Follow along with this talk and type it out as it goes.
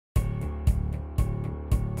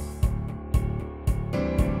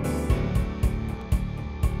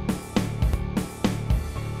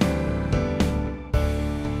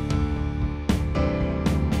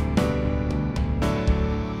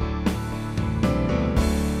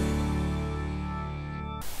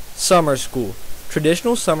Summer School.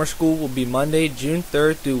 Traditional summer school will be Monday, June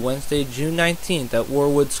 3rd through Wednesday, June 19th at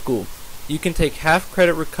Warwood School. You can take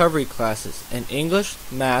half-credit recovery classes in English,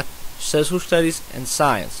 math, social studies, and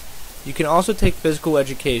science. You can also take physical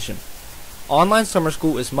education. Online summer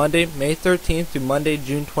school is Monday, May 13th through Monday,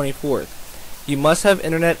 June 24th. You must have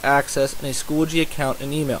internet access and a Schoology account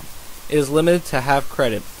and email. It is limited to half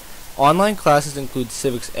credit. Online classes include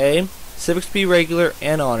Civics A, Civics B Regular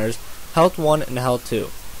and Honors, Health 1, and Health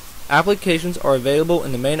 2. Applications are available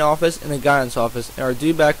in the main office and the guidance office and are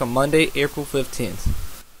due back on Monday, April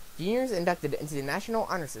 15th. Juniors inducted into the National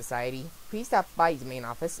Honor Society, please stop by the main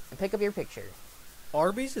office and pick up your picture.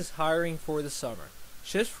 Arby's is hiring for the summer.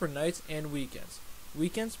 Shifts for nights and weekends.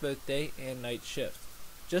 Weekends both day and night shift.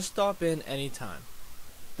 Just stop in anytime.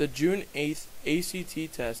 The June 8th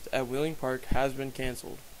ACT test at Wheeling Park has been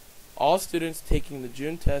canceled. All students taking the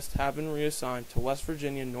June test have been reassigned to West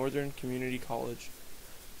Virginia Northern Community College.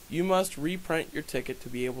 You must reprint your ticket to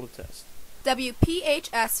be able to test.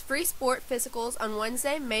 WPHS Free Sport Physicals on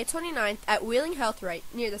Wednesday, May 29th at Wheeling Health Right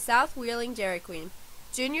near the South Wheeling Dairy Queen.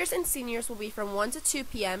 Juniors and seniors will be from 1 to 2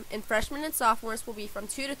 p.m. and freshmen and sophomores will be from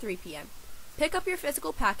 2 to 3 p.m. Pick up your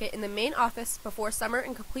physical packet in the main office before summer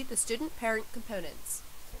and complete the student-parent components.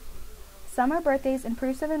 Summer birthdays and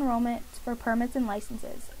proofs of enrollment for permits and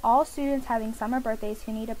licenses. All students having summer birthdays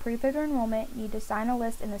who need a proof of enrollment need to sign a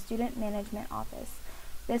list in the student management office.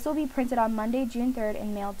 This will be printed on Monday, June 3rd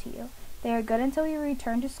and mailed to you. They are good until you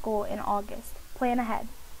return to school in August. Plan ahead.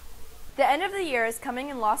 The end of the year is coming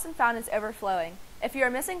and Lost and Found is overflowing. If you are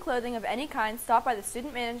missing clothing of any kind, stop by the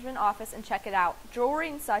student management office and check it out. Jewelry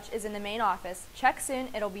and such is in the main office. Check soon,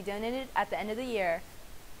 it'll be donated at the end of the year.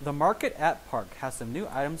 The market at Park has some new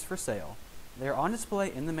items for sale. They are on display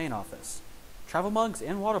in the main office. Travel mugs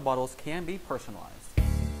and water bottles can be personalized.